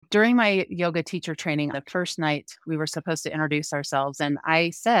During my yoga teacher training, the first night we were supposed to introduce ourselves. And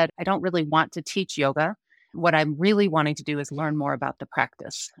I said, I don't really want to teach yoga. What I'm really wanting to do is learn more about the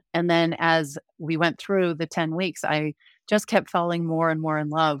practice. And then as we went through the 10 weeks, I just kept falling more and more in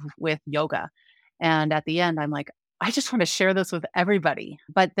love with yoga. And at the end, I'm like, I just want to share this with everybody.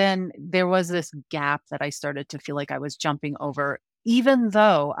 But then there was this gap that I started to feel like I was jumping over, even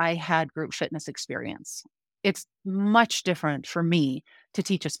though I had group fitness experience. It's much different for me to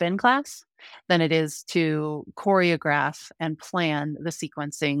teach a spin class than it is to choreograph and plan the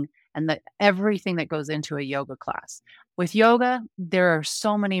sequencing and everything that goes into a yoga class. With yoga, there are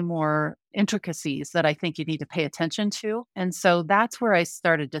so many more intricacies that I think you need to pay attention to. And so that's where I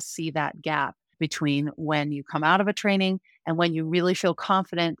started to see that gap between when you come out of a training and when you really feel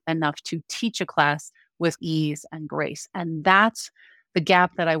confident enough to teach a class with ease and grace. And that's the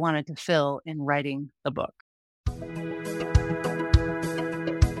gap that I wanted to fill in writing the book.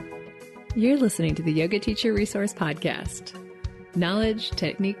 You're listening to the Yoga Teacher Resource Podcast. Knowledge,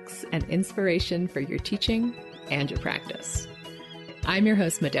 techniques, and inspiration for your teaching and your practice. I'm your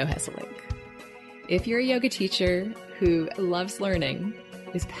host, Mado Hesselink. If you're a yoga teacher who loves learning,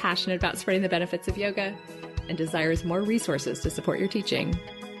 is passionate about spreading the benefits of yoga, and desires more resources to support your teaching,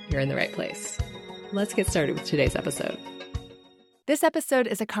 you're in the right place. Let's get started with today's episode. This episode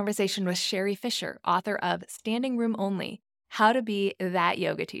is a conversation with Sheri Fisher, author of Standing Room Only: How to Be That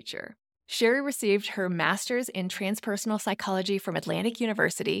Yoga Teacher. Sheri received her master's in transpersonal psychology from Atlantic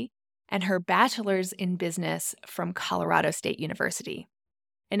University and her bachelor's in business from Colorado State University.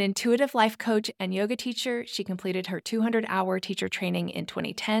 An intuitive life coach and yoga teacher, she completed her 200-hour teacher training in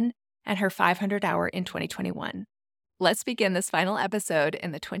 2010 and her 500-hour in 2021. Let's begin this final episode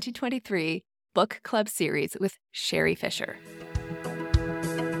in the 2023 Book Club series with Sheri Fisher.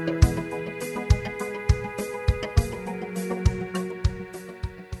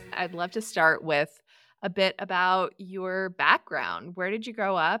 I'd love to start with a bit about your background. Where did you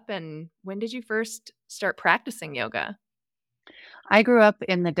grow up and when did you first start practicing yoga? I grew up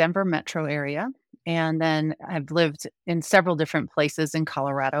in the Denver metro area, and then I've lived in several different places in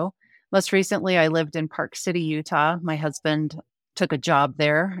Colorado. Most recently, I lived in Park City, Utah. My husband took a job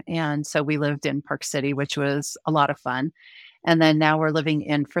there, and so we lived in Park City, which was a lot of fun. And then now we're living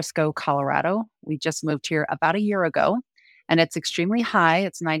in Frisco, Colorado. We just moved here about a year ago, and it's extremely high.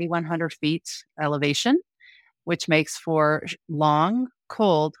 It's 9,100 feet elevation, which makes for long,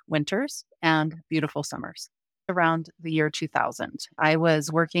 cold winters and beautiful summers. Around the year 2000, I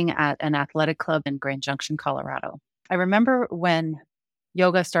was working at an athletic club in Grand Junction, Colorado. I remember when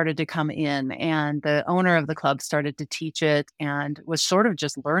yoga started to come in and the owner of the club started to teach it and was sort of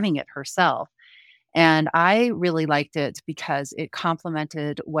just learning it herself. And I really liked it because it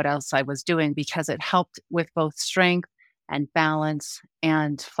complemented what else I was doing, because it helped with both strength and balance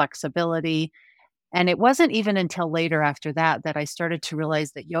and flexibility. And it wasn't even until later after that that I started to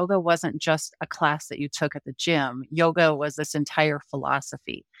realize that yoga wasn't just a class that you took at the gym. Yoga was this entire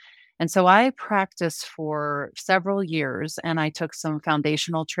philosophy. And so I practiced for several years, and I took some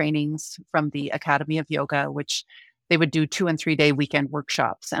foundational trainings from the Academy of Yoga, which they would do 2 and 3 day weekend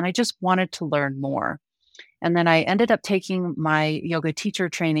workshops. And I just wanted to learn more. And then I ended up taking my yoga teacher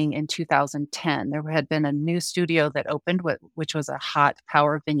training in 2010. There had been a new studio that opened, which was a hot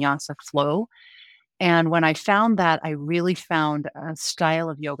power vinyasa flow. And when I found that, I really found a style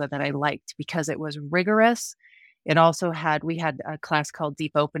of yoga that I liked because it was rigorous. It also we had a class called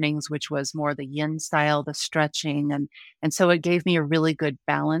Deep Openings, which was more the yin style, the stretching. And so it gave me a really good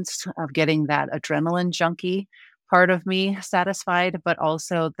balance of getting that adrenaline junkie part of me satisfied. But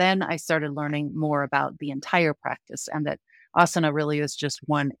also then I started learning more about the entire practice and that asana really is just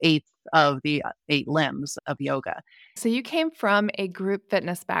 1/8 of the 8 limbs of yoga. So you came from a group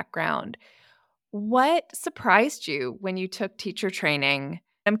fitness background. What surprised you when you took teacher training?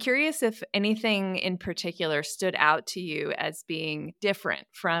 I'm curious if anything in particular stood out to you as being different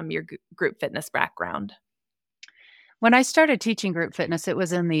from your group fitness background. When I started teaching group fitness, it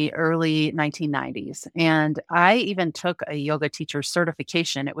was in the early 1990s. And I even took a yoga teacher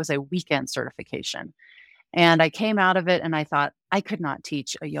certification. It was a weekend certification. And I came out of it and I thought, I could not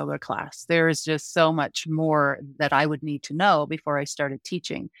teach a yoga class. There is just so much more that I would need to know before I started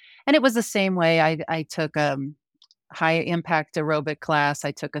teaching. And it was the same way. I took a high impact aerobic class.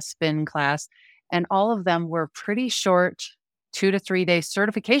 I took a spin class, and all of them were pretty short 2 to 3 day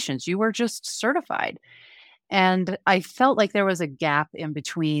certifications. You were just certified. And I felt like there was a gap in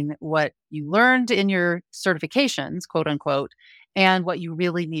between what you learned in your certifications, quote unquote, and what you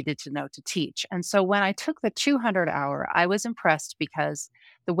really needed to know to teach. And so when I took the 200-hour, I was impressed because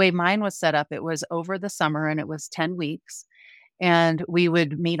the way mine was set up, it was over the summer and it was 10 weeks. And we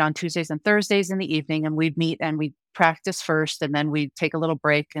would meet on Tuesdays and Thursdays in the evening, and we'd meet and we'd practice first, and then we'd take a little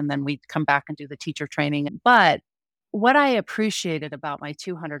break, and then we'd come back and do the teacher training. But what I appreciated about my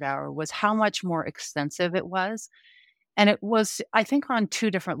 200 hour was how much more extensive it was. And it was, I think, on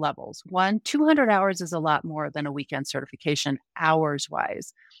two different levels. One, 200 hours is a lot more than a weekend certification, hours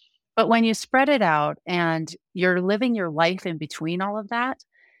wise. But when you spread it out and you're living your life in between all of that,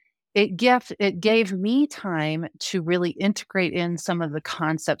 it gave me time to really integrate in some of the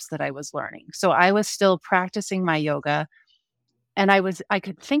concepts that I was learning. So I was still practicing my yoga, and I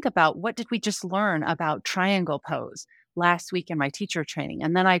could think about, what did we just learn about triangle pose last week in my teacher training?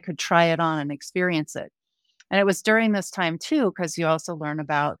 And then I could try it on and experience it. And it was during this time too, because you also learn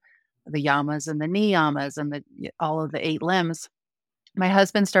about the yamas and the niyamas and all of the 8 limbs. My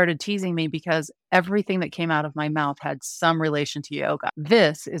husband started teasing me because everything that came out of my mouth had some relation to yoga.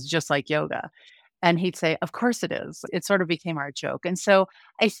 This is just like yoga. And he'd say, "Of course it is." It sort of became our joke. And so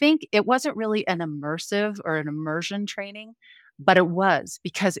I think it wasn't really an immersive or an immersion training, but it was,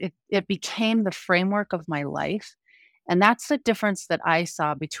 because it became the framework of my life. And that's the difference that I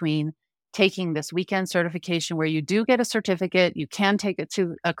saw between taking this weekend certification, where you do get a certificate, you can take it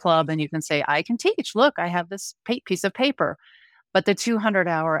to a club and you can say, "I can teach. Look, I have this piece of paper." But the 200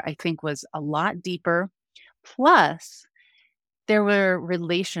 hour, I think, was a lot deeper. Plus, there were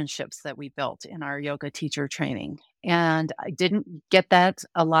relationships that we built in our yoga teacher training. And I didn't get that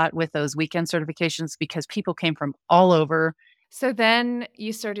a lot with those weekend certifications because people came from all over. So then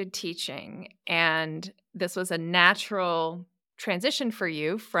you started teaching, and this was a natural transition for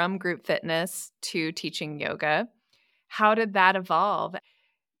you from group fitness to teaching yoga. How did that evolve?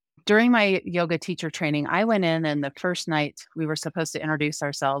 During my yoga teacher training, I went in, and the first night we were supposed to introduce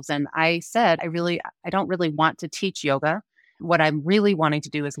ourselves. And I said, I don't really want to teach yoga. What I'm really wanting to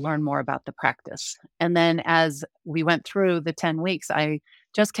do is learn more about the practice. And then as we went through the 10 weeks, I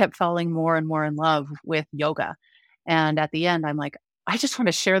just kept falling more and more in love with yoga. And at the end, I'm like, I just want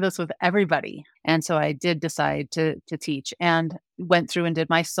to share this with everybody. And so I did decide to teach, and went through and did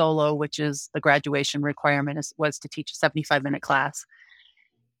my solo, which is the graduation requirement, was to teach a 75-minute class.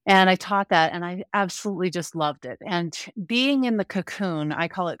 And I taught that, and I absolutely just loved it. And being in the cocoon, I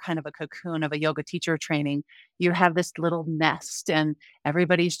call it kind of a cocoon of a yoga teacher training. You have this little nest, and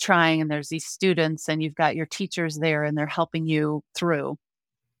everybody's trying, and there's these students, and you've got your teachers there, and they're helping you through.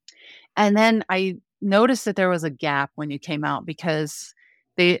 And then I noticed that there was a gap when you came out, because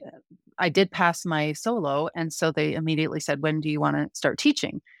they I did pass my solo, and so they immediately said, "When do you want to start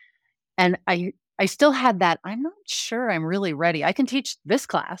teaching?" And I still had that, I'm not sure I'm really ready. I can teach this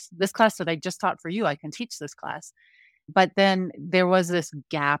class that I just taught for you, I can teach this class. But then there was this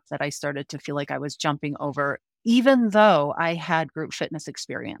gap that I started to feel like I was jumping over, even though I had group fitness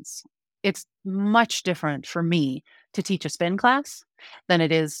experience. It's much different for me to teach a spin class than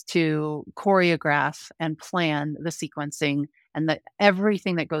it is to choreograph and plan the sequencing and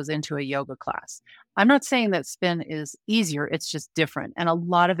everything that goes into a yoga class. I'm not saying that spin is easier, it's just different. And a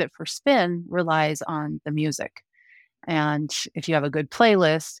lot of it for spin relies on the music. And if you have a good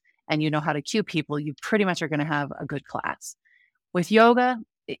playlist and you know how to cue people, you pretty much are going to have a good class. With yoga,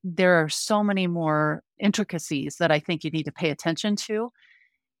 there are so many more intricacies that I think you need to pay attention to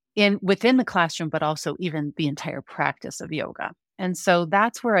within the classroom, but also even the entire practice of yoga. And so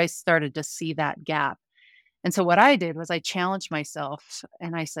that's where I started to see that gap. And so what I did was I challenged myself,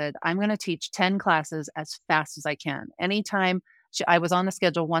 and I said, I'm going to teach 10 classes as fast as I can. Anytime I was on the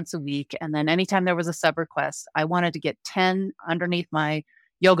schedule once a week, and then anytime there was a sub request, I wanted to get 10 underneath my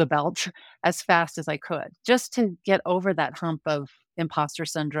yoga belt as fast as I could, just to get over that hump of imposter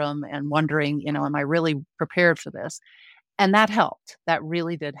syndrome and wondering, am I really prepared for this? And that helped. That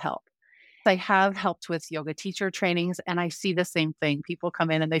really did help. I have helped with yoga teacher trainings, and I see the same thing. People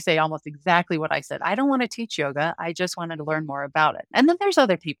come in and they say almost exactly what I said. I don't want to teach yoga. I just wanted to learn more about it. And then there's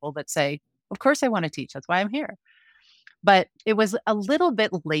other people that say, of course I want to teach. That's why I'm here. But it was a little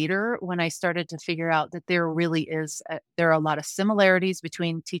bit later when I started to figure out that there are a lot of similarities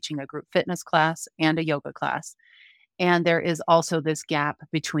between teaching a group fitness class and a yoga class. And there is also this gap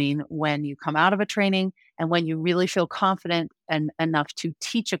between when you come out of a training and when you really feel confident and enough to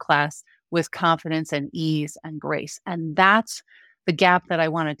teach a class with confidence and ease and grace. And that's the gap that I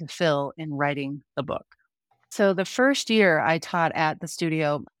wanted to fill in writing the book. So the first year I taught at the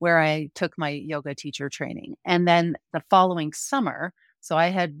studio where I took my yoga teacher training. And then the following summer, so I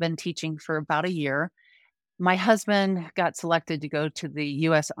had been teaching for about a year, my husband got selected to go to the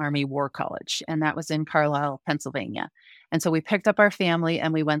U.S. Army War College, and that was in Carlisle, Pennsylvania. And so we picked up our family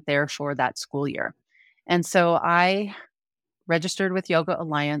and we went there for that school year. And so I registered with Yoga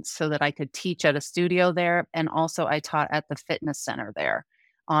Alliance so that I could teach at a studio there. And also I taught at the fitness center there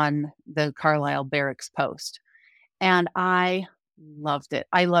on the Carlisle Barracks Post. And I loved it.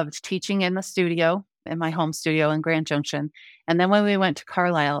 I loved teaching in the studio, in my home studio in Grand Junction. And then when we went to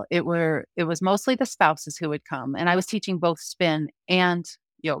Carlisle, it was mostly the spouses who would come. And I was teaching both spin and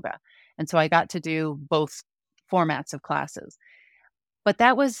yoga. And so I got to do both formats of classes. But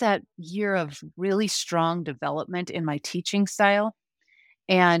that was that year of really strong development in my teaching style.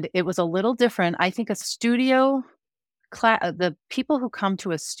 And it was a little different. I think a studio the people who come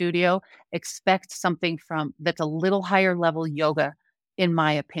to a studio expect something from that's a little higher level yoga, in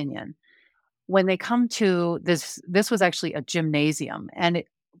my opinion. When they come to this was actually a gymnasium, and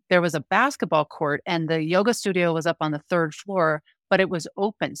there was a basketball court, and the yoga studio was up on the third floor, but it was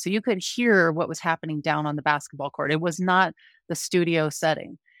open. So you could hear what was happening down on the basketball court. It was not the studio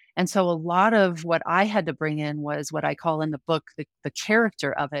setting. And so a lot of what I had to bring in was what I call in the book, the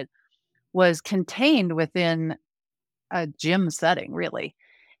character of it was contained within a gym setting, really.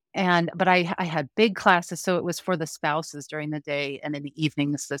 But I had big classes, so it was for the spouses during the day, and in the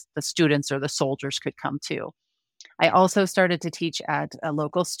evenings, the students or the soldiers could come too. I also started to teach at a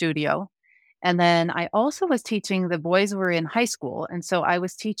local studio. And then I also was teaching the boys were in high school. And so I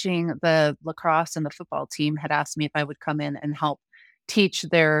was teaching the lacrosse and the football team had asked me if I would come in and help teach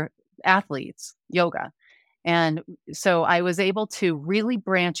their athletes yoga. And so I was able to really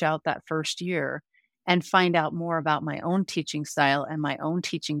branch out that first year and find out more about my own teaching style and my own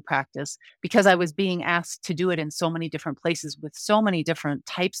teaching practice because I was being asked to do it in so many different places with so many different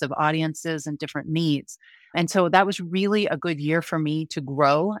types of audiences and different needs. And so that was really a good year for me to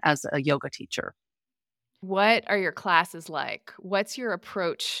grow as a yoga teacher. What are your classes like? What's your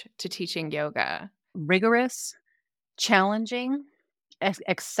approach to teaching yoga? Rigorous, challenging,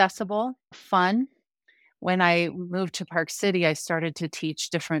 accessible, fun. When I moved to Park City, I started to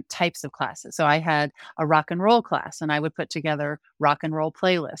teach different types of classes. So I had a rock and roll class, and I would put together rock and roll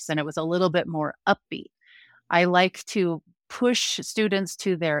playlists, and it was a little bit more upbeat. I like to push students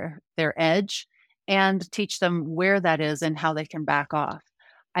to their edge and teach them where that is and how they can back off.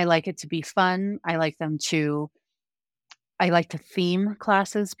 I like it to be fun. I like to theme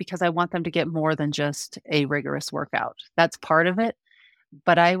classes because I want them to get more than just a rigorous workout. That's part of it.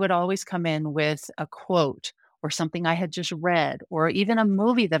 But I would always come in with a quote or something I had just read or even a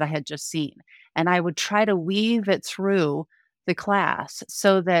movie that I had just seen. And I would try to weave it through the class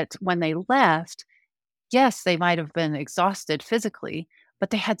so that when they left, yes, they might have been exhausted physically, but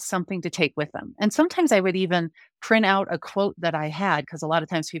they had something to take with them. And sometimes I would even print out a quote that I had because a lot of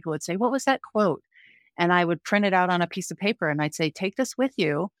times people would say, "What was that quote?" And I would print it out on a piece of paper and I'd say, "Take this with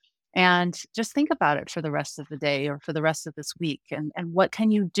you and just think about it for the rest of the day or for the rest of this week. And what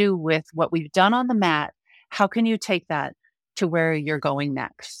can you do with what we've done on the mat? How can you take that to where you're going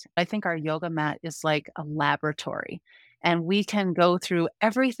next?" I think our yoga mat is like a laboratory, and we can go through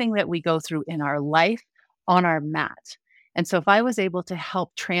everything that we go through in our life on our mat. And so if I was able to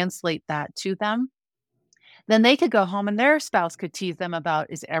help translate that to them, then they could go home and their spouse could tease them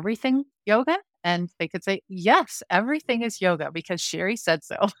about, is everything yoga? And they could say, yes, everything is yoga because Sheri said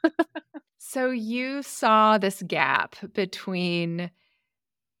so. So you saw this gap between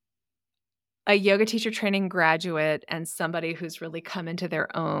a yoga teacher training graduate and somebody who's really come into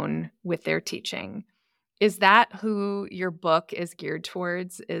their own with their teaching. Is that who your book is geared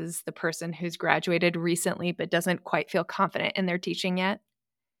towards? Is the person who's graduated recently but doesn't quite feel confident in their teaching yet?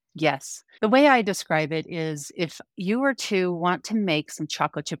 Yes. The way I describe it is if you were to want to make some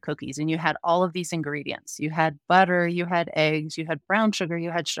chocolate chip cookies and you had all of these ingredients, you had butter, you had eggs, you had brown sugar,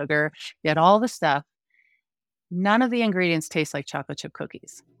 you had all the stuff. None of the ingredients taste like chocolate chip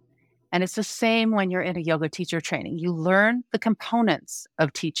cookies. And it's the same when you're in a yoga teacher training. You learn the components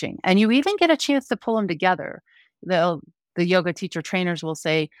of teaching and you even get a chance to pull them together. The yoga teacher trainers will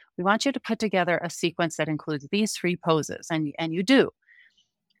say, we want you to put together a sequence that includes these 3 poses. And you do.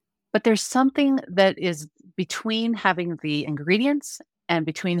 But there's something that is between having the ingredients and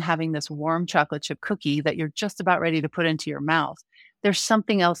between having this warm chocolate chip cookie that you're just about ready to put into your mouth. There's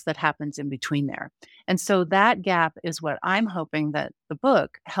something else that happens in between there. And so that gap is what I'm hoping that the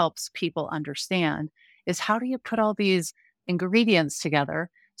book helps people understand is how do you put all these ingredients together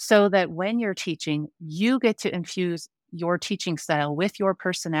so that when you're teaching, you get to infuse your teaching style with your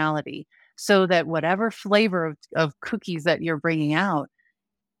personality so that whatever flavor of cookies that you're bringing out,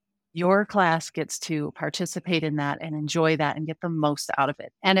 your class gets to participate in that and enjoy that and get the most out of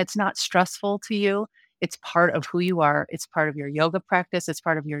it. And it's not stressful to you. It's part of who you are. It's part of your yoga practice. It's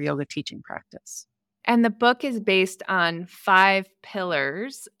part of your yoga teaching practice. And the book is based on 5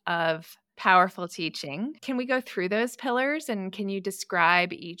 pillars of powerful teaching. Can we go through those pillars and can you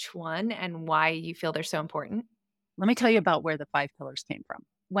describe each one and why you feel they're so important? Let me tell you about where the 5 pillars came from.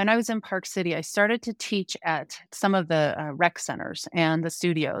 When I was in Park City, I started to teach at some of the rec centers and the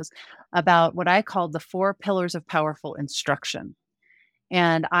studios about what I called the 4 pillars of powerful instruction.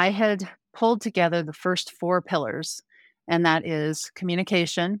 And I had pulled together the first 4 pillars, and that is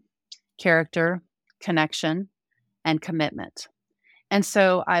communication, character, connection, and commitment. And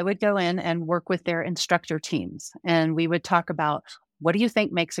so I would go in and work with their instructor teams, and we would talk about what do you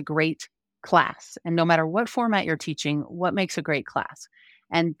think makes a great class? And no matter what format you're teaching, what makes a great class?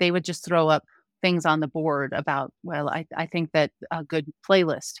 And they would just throw up things on the board about, well, I think that a good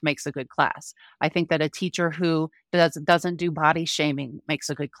playlist makes a good class. I think that a teacher who doesn't do body shaming makes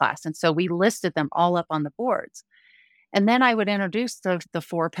a good class. And so we listed them all up on the boards. And then I would introduce the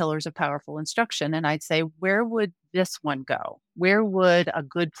 4 pillars of powerful instruction. And I'd say, where would this one go? Where would a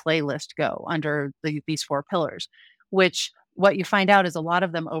good playlist go under these 4 pillars? Which what you find out is a lot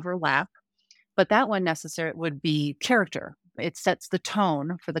of them overlap, but that one necessary would be character. It sets the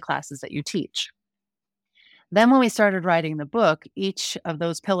tone for the classes that you teach. Then when we started writing the book, each of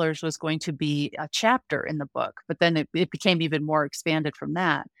those pillars was going to be a chapter in the book, but then it became even more expanded from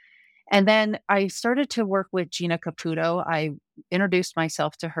that. And then I started to work with Gina Caputo. I introduced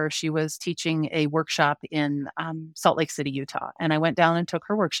myself to her. She was teaching a workshop in Salt Lake City, Utah. And I went down and took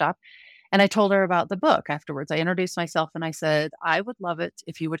her workshop. And I told her about the book afterwards. I introduced myself and I said, I would love it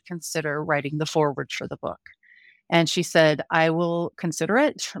if you would consider writing the foreword for the book. And she said, I will consider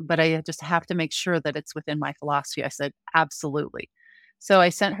it, but I just have to make sure that it's within my philosophy. I said, absolutely. So I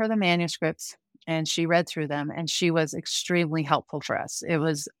sent her the manuscripts and she read through them and she was extremely helpful for us. It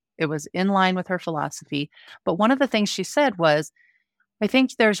was in line with her philosophy. But one of the things she said was, I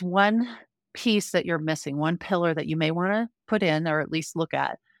think there's one piece that you're missing, one pillar that you may want to put in or at least look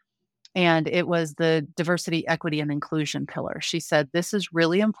at. And it was the diversity, equity, and inclusion pillar. She said, this is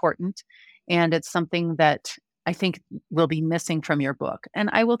really important. And it's something that I think will be missing from your book.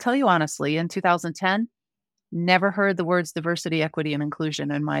 And I will tell you honestly, in 2010, never heard the words diversity, equity, and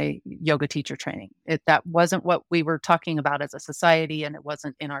inclusion in my yoga teacher training. That wasn't what we were talking about as a society, and it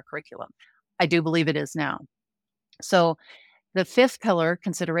wasn't in our curriculum. I do believe it is now. So the 5th pillar,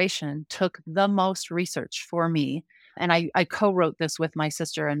 consideration, took the most research for me. And I co-wrote this with my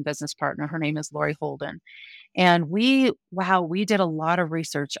sister and business partner. Her name is Lori Holden. And we did a lot of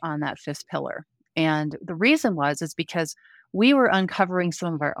research on that 5th pillar. And the reason is because we were uncovering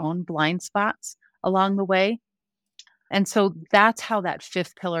some of our own blind spots along the way. And so that's how that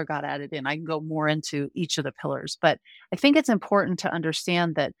 5th pillar got added in. I can go more into each of the pillars, but I think it's important to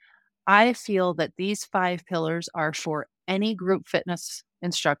understand that I feel that these 5 pillars are for any group fitness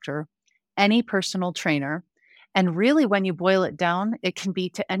instructor, any personal trainer. And really, when you boil it down, it can be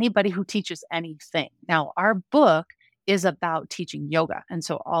to anybody who teaches anything. Now, our book is about teaching yoga. And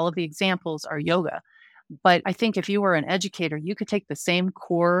so all of the examples are yoga. But I think if you were an educator, you could take the same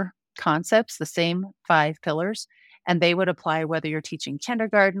core concepts, the same 5 pillars, and they would apply whether you're teaching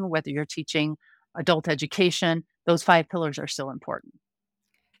kindergarten, whether you're teaching adult education. Those 5 pillars are still important.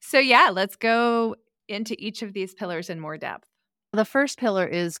 So yeah, let's go into each of these pillars in more depth. The first pillar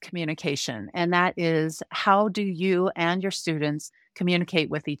is communication, and that is how do you and your students communicate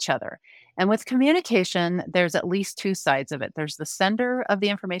with each other? And with communication, there's at least 2 sides of it. There's the sender of the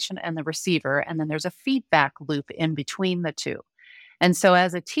information and the receiver, and then there's a feedback loop in between the two. And so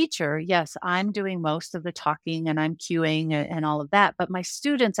as a teacher, yes, I'm doing most of the talking and I'm cueing and all of that, but my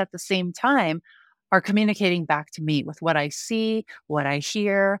students at the same time are communicating back to me with what I see, what I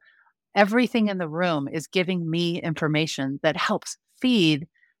hear. Everything in the room is giving me information that helps feed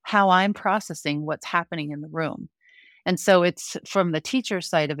how I'm processing what's happening in the room. And so it's from the teacher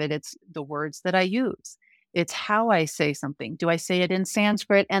side of it, it's the words that I use. It's how I say something. Do I say it in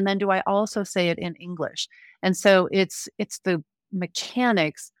Sanskrit? And then do I also say it in English? And so it's the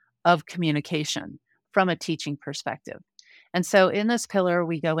mechanics of communication from a teaching perspective. And so in this pillar,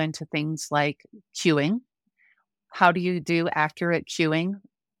 we go into things like cueing. How do you do accurate cueing?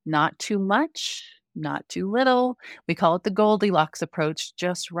 Not too much, not too little. We call it the Goldilocks approach,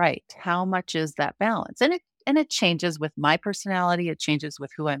 just right. How much is that balance? And it changes with my personality, it changes with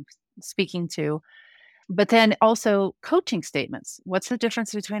who I'm speaking to. But then also coaching statements. What's the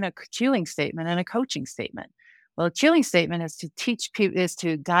difference between a cueing statement and a coaching statement? Well, a cueing statement is to teach people, is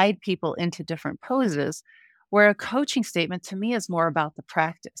to guide people into different poses, where a coaching statement to me is more about the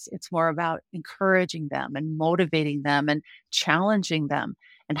practice. It's more about encouraging them and motivating them and challenging them.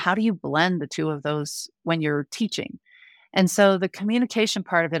 And how do you blend the two of those when you're teaching? And so the communication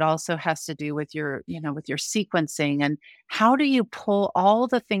part of it also has to do with with your sequencing and how do you pull all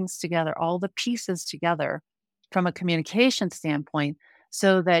the things together, all the pieces together from a communication standpoint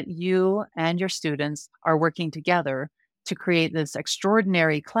so that you and your students are working together to create this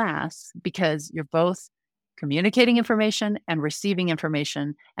extraordinary class because you're both communicating information and receiving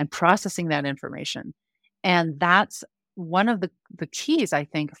information and processing that information. And that's one of the keys, I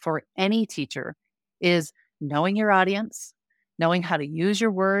think, for any teacher is knowing your audience, knowing how to use your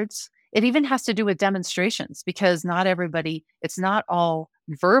words. It even has to do with demonstrations because not everybody, it's not all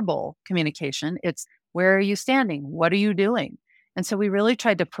verbal communication. It's where are you standing? What are you doing? And so we really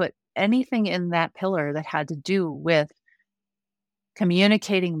tried to put anything in that pillar that had to do with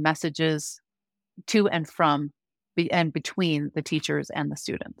communicating messages to and from and between the teachers and the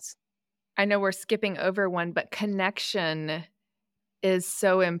students. I know we're skipping over one, but connection is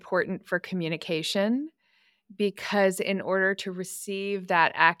so important for communication because in order to receive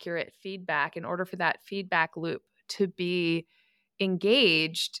that accurate feedback, in order for that feedback loop to be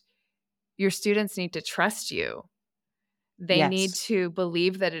engaged, your students need to trust you. They need Yes. to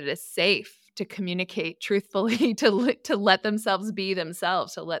believe that it is safe to communicate truthfully, to let themselves be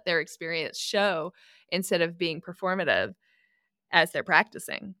themselves, to let their experience show instead of being performative as they're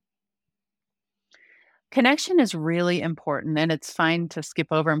practicing. Connection is really important, and it's fine to skip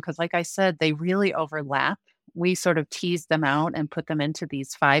over them because, like I said, they really overlap. We sort of tease them out and put them into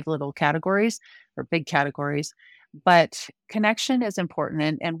these 5 little categories or big categories. But connection is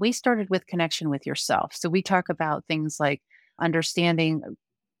important. And we started with connection with yourself. So we talk about things like understanding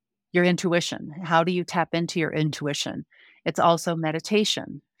your intuition. How do you tap into your intuition? It's also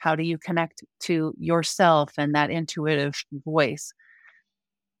meditation. How do you connect to yourself and that intuitive voice?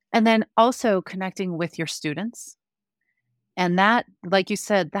 And then also connecting with your students. And that, like you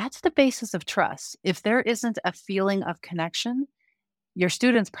said, that's the basis of trust. If there isn't a feeling of connection, your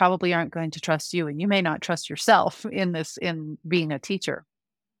students probably aren't going to trust you, and you may not trust yourself in being a teacher.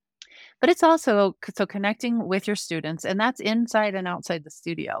 But it's also so connecting with your students, and that's inside and outside the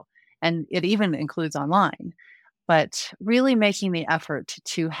studio. And it even includes online, but really making the effort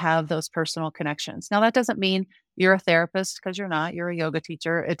to have those personal connections. Now, that doesn't mean you're a therapist because you're not, you're a yoga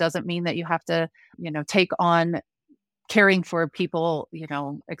teacher. It doesn't mean that you have to, take on caring for people,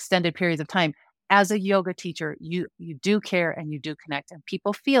 extended periods of time. As a yoga teacher, you do care and you do connect and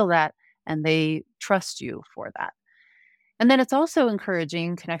people feel that and they trust you for that. And then it's also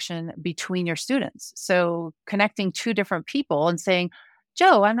encouraging connection between your students. So connecting two different people and saying,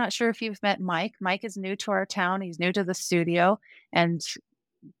 Joe, I'm not sure if you've met Mike. Mike is new to our town. He's new to the studio and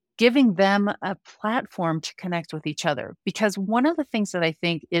giving them a platform to connect with each other. Because one of the things that I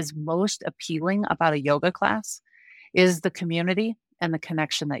think is most appealing about a yoga class is the community and the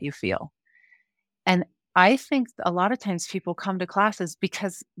connection that you feel. And I think a lot of times people come to classes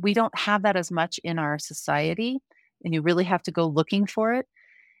because we don't have that as much in our society, and you really have to go looking for it.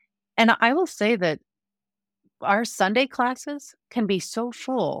 And I will say that our Sunday classes can be so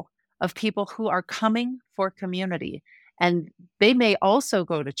full of people who are coming for community. And they may also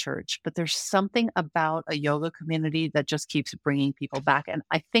go to church, but there's something about a yoga community that just keeps bringing people back. And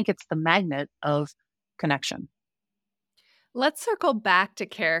I think it's the magnet of connection. Let's circle back to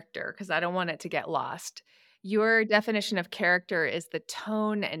character because I don't want it to get lost. Your definition of character is the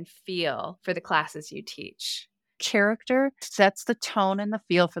tone and feel for the classes you teach. Character sets the tone and the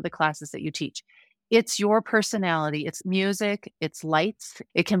feel for the classes that you teach. It's your personality, it's music, it's lights.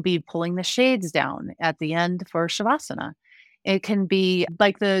 It can be pulling the shades down at the end for Shavasana. It can be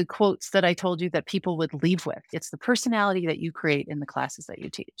like the quotes that I told you that people would leave with. It's the personality that you create in the classes that you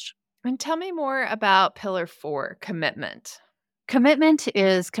teach. And tell me more about pillar 4, commitment. Commitment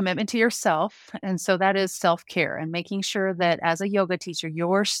is commitment to yourself. And so that is self care and making sure that as a yoga teacher,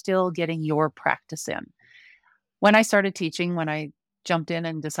 you're still getting your practice in. When I started teaching, when I jumped in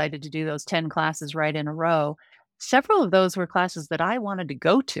and decided to do those 10 classes right in a row, several of those were classes that I wanted to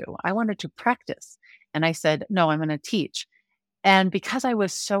go to. I wanted to practice. And I said, no, I'm going to teach. And because I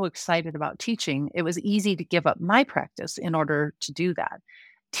was so excited about teaching, it was easy to give up my practice in order to do that.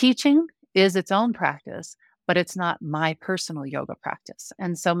 Teaching is its own practice, but it's not my personal yoga practice.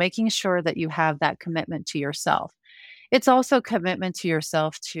 And so making sure that you have that commitment to yourself. It's also commitment to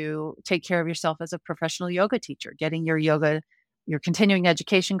yourself to take care of yourself as a professional yoga teacher, getting your continuing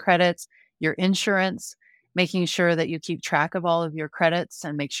education credits, your insurance, making sure that you keep track of all of your credits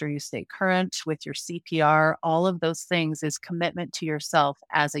and make sure you stay current with your CPR. All of those things is commitment to yourself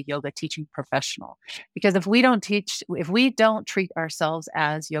as a yoga teaching professional. Because if we don't treat ourselves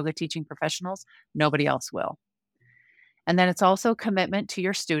as yoga teaching professionals, nobody else will. And then it's also commitment to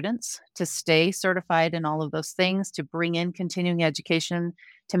your students to stay certified in all of those things, to bring in continuing education,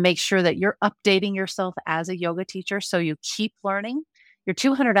 to make sure that you're updating yourself as a yoga teacher so you keep learning. Your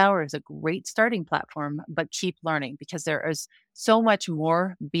 200 hour is a great starting platform, but keep learning because there is so much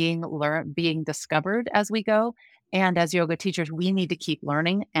more being learned, being discovered as we go. And as yoga teachers, we need to keep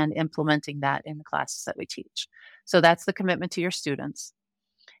learning and implementing that in the classes that we teach. So that's the commitment to your students.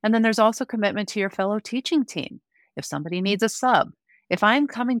 And then there's also commitment to your fellow teaching team. If somebody needs a sub, if I'm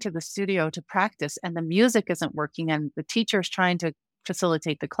coming to the studio to practice and the music isn't working and the teacher's trying to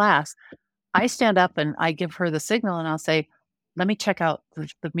facilitate the class, I stand up and I give her the signal and I'll say, let me check out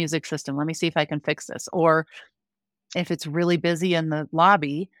the music system. Let me see if I can fix this. Or if it's really busy in the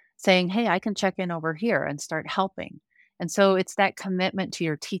lobby, saying, hey, I can check in over here and start helping. And so it's that commitment to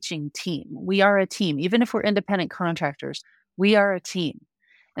your teaching team. We are a team. Even if we're independent contractors, we are a team.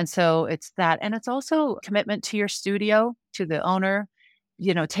 And so it's that. And it's also commitment to your studio, to the owner,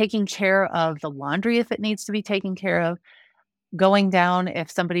 taking care of the laundry if it needs to be taken care of, going down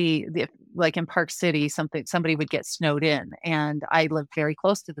if like in Park City, somebody would get snowed in and I live very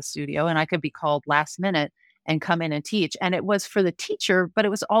close to the studio and I could be called last minute and come in and teach. And it was for the teacher, but it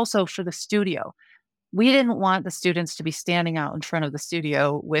was also for the studio. We didn't want the students to be standing out in front of the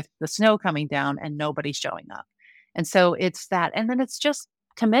studio with the snow coming down and nobody showing up. And so it's that. And then it's just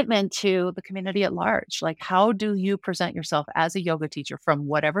commitment to the community at large. Like, how do you present yourself as a yoga teacher from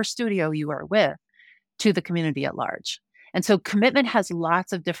whatever studio you are with to the community at large? And so commitment has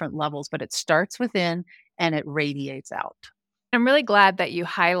lots of different levels, but it starts within and it radiates out. I'm really glad that you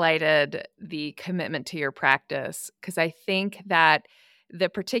highlighted the commitment to your practice, because I think that the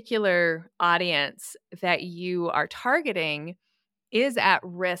particular audience that you are targeting is at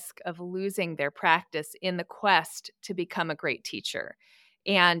risk of losing their practice in the quest to become a great teacher.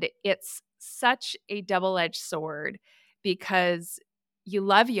 And it's such a double-edged sword because you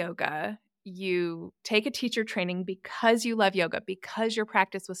love yoga. You take a teacher training because you love yoga, because your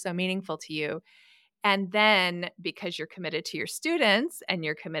practice was so meaningful to you. And then because you're committed to your students and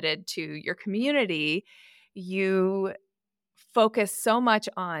you're committed to your community, you focus so much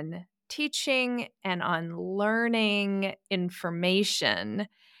on teaching and on learning information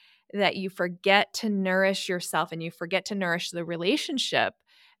that you forget to nourish yourself and you forget to nourish the relationship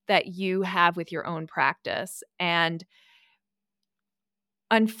that you have with your own practice. And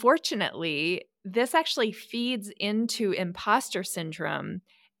unfortunately, this actually feeds into imposter syndrome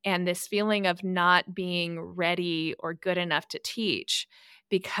and this feeling of not being ready or good enough to teach.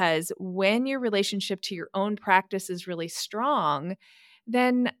 Because when your relationship to your own practice is really strong,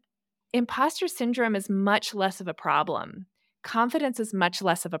 then imposter syndrome is much less of a problem. Confidence is much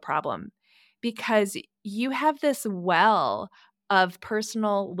less of a problem because you have this well of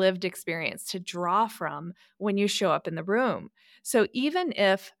personal lived experience to draw from when you show up in the room. So even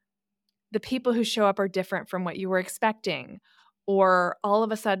if the people who show up are different from what you were expecting, or all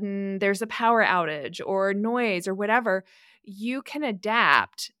of a sudden there's a power outage or noise or whatever, you can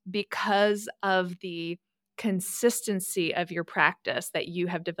adapt because of the consistency of your practice that you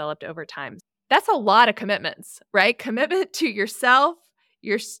have developed over time. That's a lot of commitments, right? Commitment to yourself,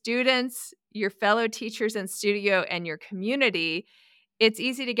 your students, your fellow teachers in studio, and your community. It's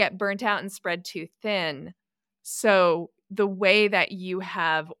easy to get burnt out and spread too thin. So the way that you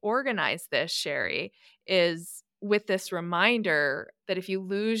have organized this, Sheri, is with this reminder that if you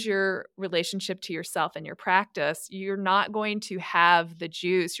lose your relationship to yourself and your practice, you're not going to have the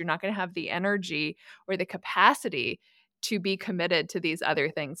juice, you're not going to have the energy or the capacity to be committed to these other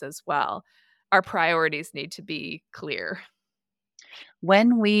things as well. Our priorities need to be clear.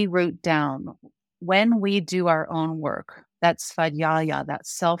 When we root down, when we do our own work, that svadhyaya, that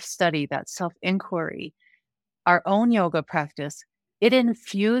self-study, that self-inquiry, our own yoga practice, it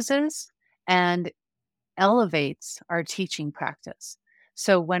infuses and elevates our teaching practice.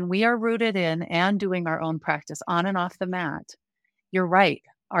 So when we are rooted in and doing our own practice on and off the mat, you're right,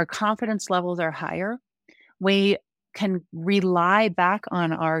 our confidence levels are higher. We can rely back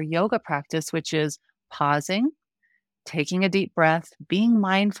on our yoga practice, which is pausing, taking a deep breath, being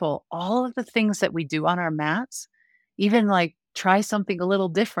mindful, all of the things that we do on our mats, even like try something a little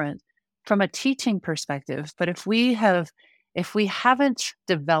different from a teaching perspective. But if we haven't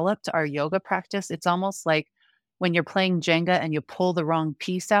developed our yoga practice, it's almost like when you're playing Jenga and you pull the wrong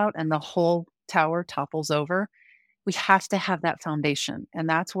piece out and the whole tower topples over. We have to have that foundation. And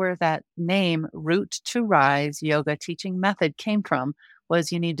that's where that name, Root to Rise Yoga Teaching Method, came from,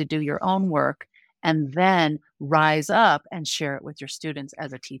 was you need to do your own work and then rise up and share it with your students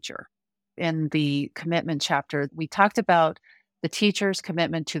as a teacher. In the commitment chapter, we talked about the teacher's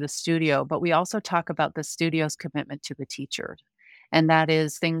commitment to the studio, but we also talk about the studio's commitment to the teacher. And that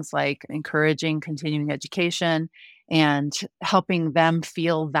is things like encouraging continuing education and helping them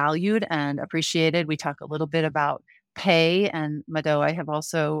feel valued and appreciated. We talk a little bit about pay. And Mado, I have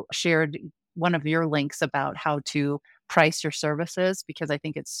also shared one of your links about how to price your services because I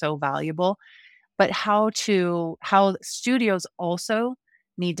think it's so valuable. But how studios also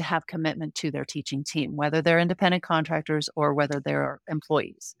need to have commitment to their teaching team, whether they're independent contractors or whether they're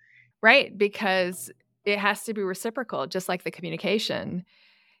employees. Right, because it has to be reciprocal, just like the communication.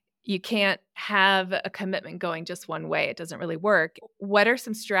 You can't have a commitment going just one way. It doesn't really work. What are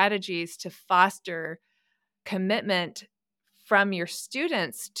some strategies to foster commitment from your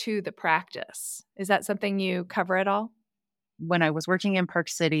students to the practice? Is that something you cover at all? When I was working in Park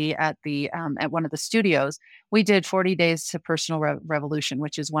City at one of the studios, we did 40 Days to Personal Revolution,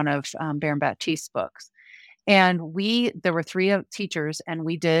 which is one of Baron Baptiste's books. And there were three teachers, and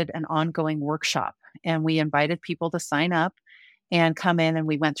we did an ongoing workshop, and we invited people to sign up and come in, and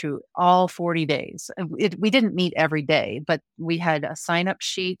we went through all 40 days. We didn't meet every day, but we had a sign up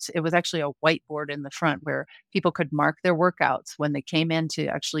sheet. It was actually a whiteboard in the front where people could mark their workouts when they came in to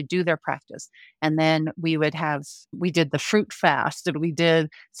actually do their practice. And then we did the fruit fast, and we did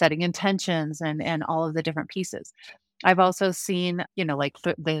setting intentions and all of the different pieces. I've also seen, like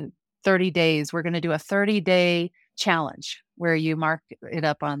the 30 days, we're going to do a 30-day challenge where you mark it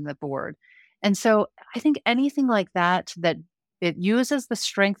up on the board. And so I think anything like that it uses the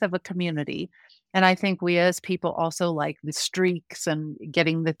strength of a community. And I think we as people also like the streaks and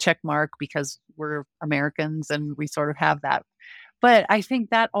getting the check mark because we're Americans and we sort of have that. But I think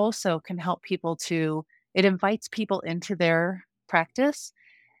that also can help it invites people into their practice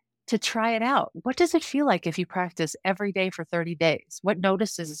to try it out. What does it feel like if you practice every day for 30 days? What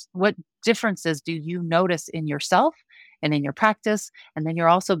differences do you notice in yourself and in your practice? And then you're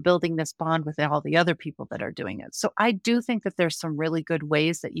also building this bond with all the other people that are doing it. So I do think that there's some really good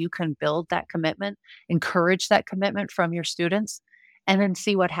ways that you can build that commitment, encourage that commitment from your students, and then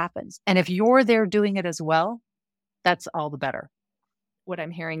see what happens. And if you're there doing it as well, that's all the better. What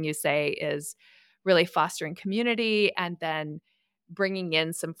I'm hearing you say is really fostering community and then bringing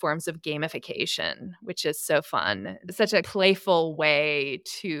in some forms of gamification, which is so fun. It's such a playful way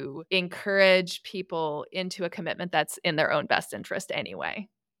to encourage people into a commitment that's in their own best interest anyway.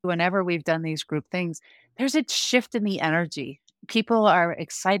 Whenever we've done these group things, there's a shift in the energy. People are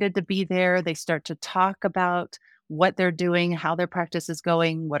excited to be there. They start to talk about what they're doing, how their practice is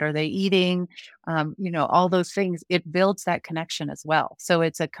going, what are they eating, all those things. It builds that connection as well. So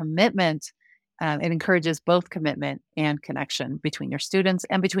it's a commitment. It encourages both commitment and connection between your students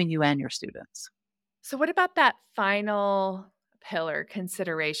and between you and your students. So, what about that final pillar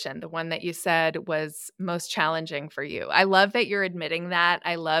consideration, the one that you said was most challenging for you? I love that you're admitting that.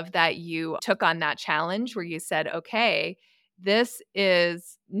 I love that you took on that challenge where you said, okay, this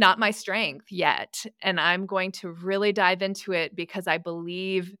is not my strength yet. And I'm going to really dive into it because I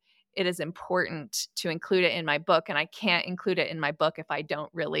believe it is important to include it in my book. And I can't include it in my book if I don't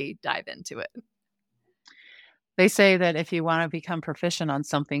really dive into it. They say that if you want to become proficient on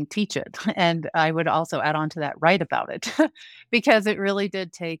something, teach it. And I would also add on to that, write about it, because it really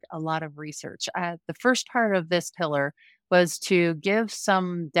did take a lot of research. The first part of this pillar was to give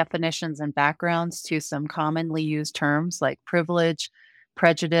some definitions and backgrounds to some commonly used terms like privilege,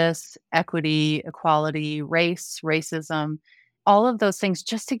 prejudice, equity, equality, race, racism, all of those things,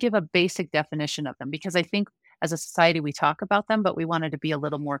 just to give a basic definition of them. Because I think as a society, we talk about them, but we wanted to be a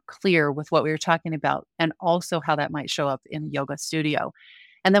little more clear with what we were talking about and also how that might show up in a yoga studio.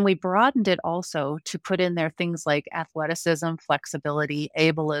 And then we broadened it also to put in there things like athleticism, flexibility,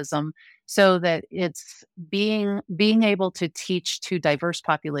 ableism, so that it's being able to teach to diverse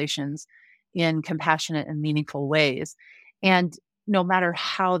populations in compassionate and meaningful ways. And no matter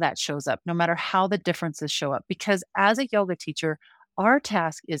how that shows up, no matter how the differences show up, because as a yoga teacher, our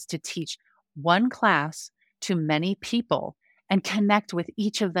task is to teach one class to many people and connect with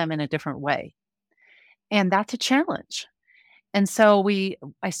each of them in a different way. And that's a challenge. And so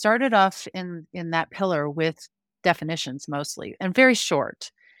I started off in that pillar with definitions mostly and very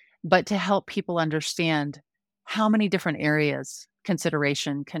short, but to help people understand how many different areas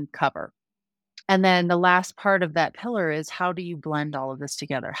consideration can cover. And then the last part of that pillar is how do you blend all of this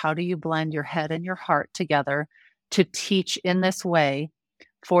together? How do you blend your head and your heart together to teach in this way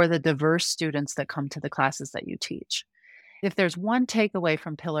for the diverse students that come to the classes that you teach? If there's one takeaway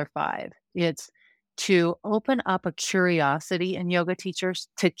from Pillar 5, it's to open up a curiosity in yoga teachers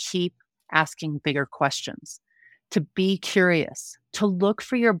to keep asking bigger questions, to be curious, to look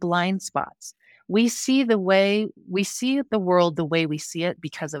for your blind spots. we see the world the way we see it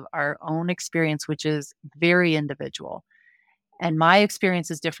because of our own experience, which is very individual. And my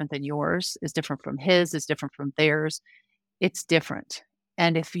experience is different than yours, is different from his, is different from theirs. It's different.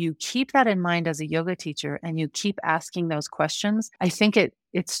 And if you keep that in mind as a yoga teacher and you keep asking those questions, I think it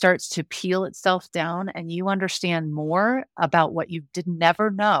starts to peel itself down and you understand more about what you did never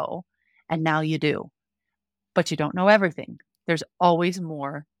know and now you do. But you don't know everything. There's always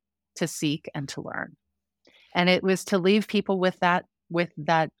more to seek and to learn. And it was to leave people with that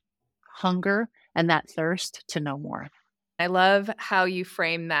hunger and that thirst to know more. I love how you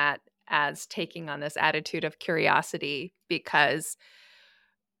frame that as taking on this attitude of curiosity, because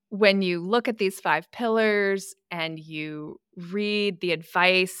when you look at these 5 pillars and you read the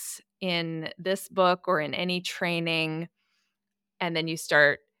advice in this book or in any training, and then you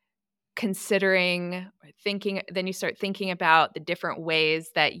start considering or thinking, then you start thinking about the different ways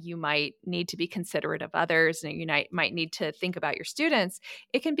that you might need to be considerate of others and you might need to think about your students,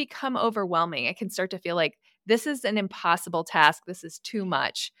 it can become overwhelming. It can start to feel like this is an impossible task. This is too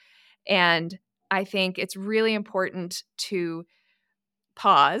much. And I think it's really important to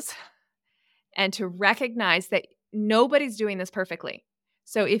pause and to recognize that nobody's doing this perfectly.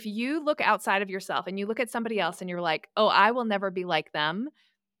 So if you look outside of yourself and you look at somebody else and you're like, oh, I will never be like them.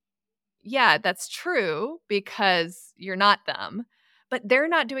 Yeah, that's true because you're not them, but they're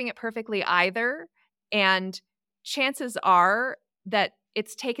not doing it perfectly either. And chances are that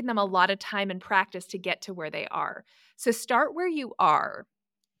it's taken them a lot of time and practice to get to where they are. So start where you are.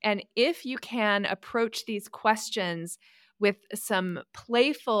 And if you can approach these questions with some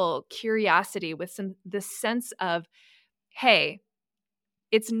playful curiosity, with this sense of, hey,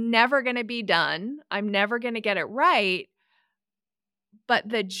 it's never going to be done. I'm never going to get it right. But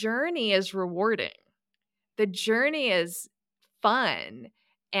the journey is rewarding. The journey is fun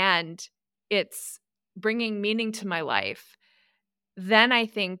and it's bringing meaning to my life. Then I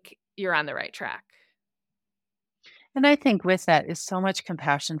think you're on the right track. And I think with that is so much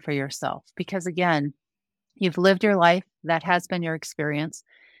compassion for yourself because again, you've lived your life, that has been your experience,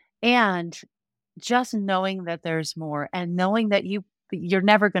 and just knowing that there's more and knowing that you're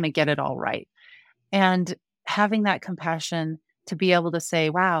never going to get it all right. And having that compassion to be able to say,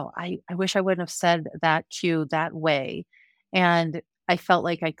 wow, I wish I wouldn't have said that cue that way. And I felt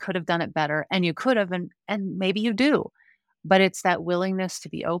like I could have done it better. And you could have, and maybe you do, but it's that willingness to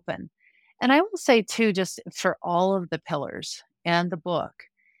be open. And I will say too, just for all of the pillars and the book,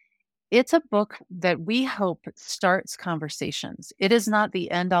 it's a book that we hope starts conversations. It is not the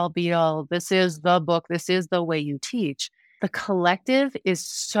end all be all. This is the book. This is the way you teach. The collective is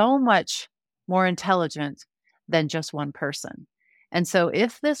so much more intelligent than just one person. And so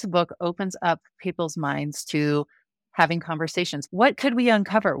if this book opens up people's minds to having conversations, what could we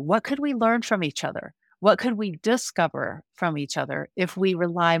uncover? What could we learn from each other? What could we discover from each other if we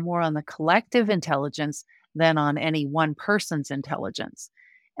rely more on the collective intelligence than on any one person's intelligence?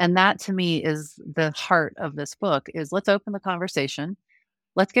 And that to me is the heart of this book is let's open the conversation.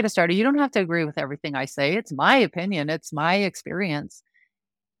 Let's get it started. You don't have to agree with everything I say. It's my opinion. It's my experience.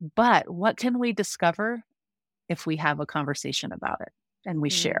 But what can we discover if we have a conversation about it and we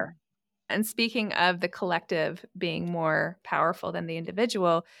share? And speaking of the collective being more powerful than the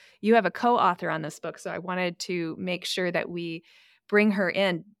individual, you have a co-author on this book. So I wanted to make sure that we bring her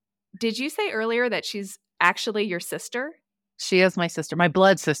in. Did you say earlier that she's actually your sister? She is my sister, my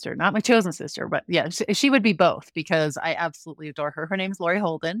blood sister, not my chosen sister, but yeah, she would be both because I absolutely adore her. Her name's Lori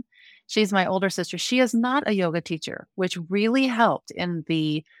Holden. She's my older sister. She is not a yoga teacher, which really helped in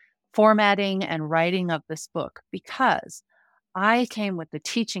the formatting and writing of this book because I came with the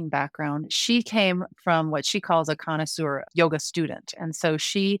teaching background. She came from what she calls a connoisseur yoga student. And so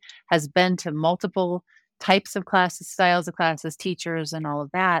she has been to multiple types of classes, styles of classes, teachers, and all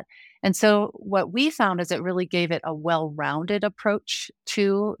of that. And so what we found is it really gave it a well-rounded approach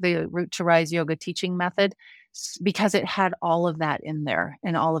to the Root to Rise yoga teaching method because it had all of that in there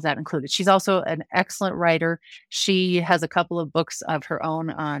and all of that included. She's also an excellent writer. She has a couple of books of her own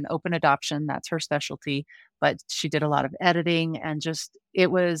on open adoption. That's her specialty, but she did a lot of editing and just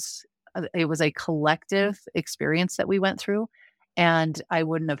it was a collective experience that we went through and I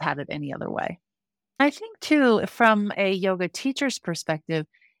wouldn't have had it any other way. I think too, from a yoga teacher's perspective,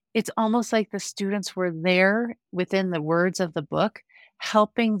 it's almost like the students were there within the words of the book,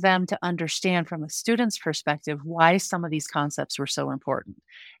 helping them to understand from a student's perspective why some of these concepts were so important.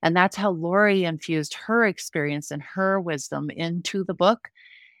 And that's how Lori infused her experience and her wisdom into the book,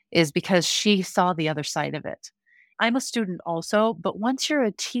 is because she saw the other side of it. I'm a student also, but once you're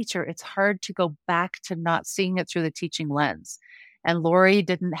a teacher, it's hard to go back to not seeing it through the teaching lens. And Lori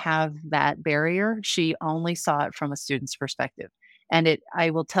didn't have that barrier. She only saw it from a student's perspective. And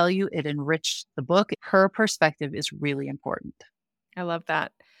I will tell you, it enriched the book. Her perspective is really important. I love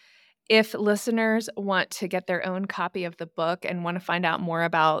that. If listeners want to get their own copy of the book and want to find out more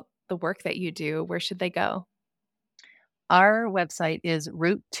about the work that you do, where should they go? Our website is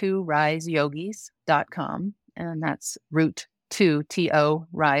root2riseyogis.com, and that's root2, T-O,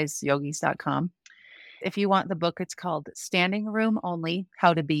 riseyogis.com. If you want the book, it's called Standing Room Only,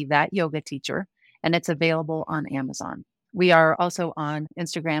 How to Be That Yoga Teacher, and it's available on Amazon. We are also on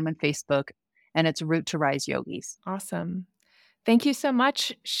Instagram and Facebook, and it's Root to Rise Yogis. Awesome. Thank you so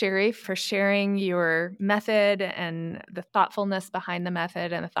much, Sheri, for sharing your method and the thoughtfulness behind the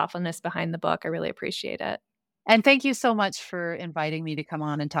method and the thoughtfulness behind the book. I really appreciate it. And thank you so much for inviting me to come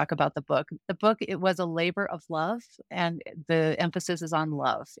on and talk about the book. The book, it was a labor of love, and the emphasis is on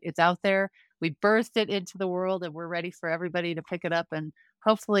love. It's out there. We birthed it into the world, and we're ready for everybody to pick it up and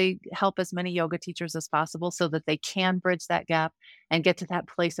hopefully help as many yoga teachers as possible so that they can bridge that gap and get to that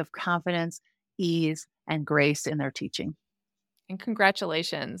place of confidence, ease, and grace in their teaching. And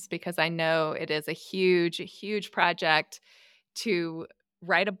congratulations, because I know it is a huge, huge project to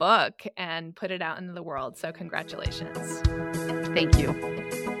write a book and put it out into the world. So congratulations. Thank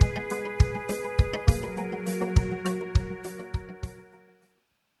you.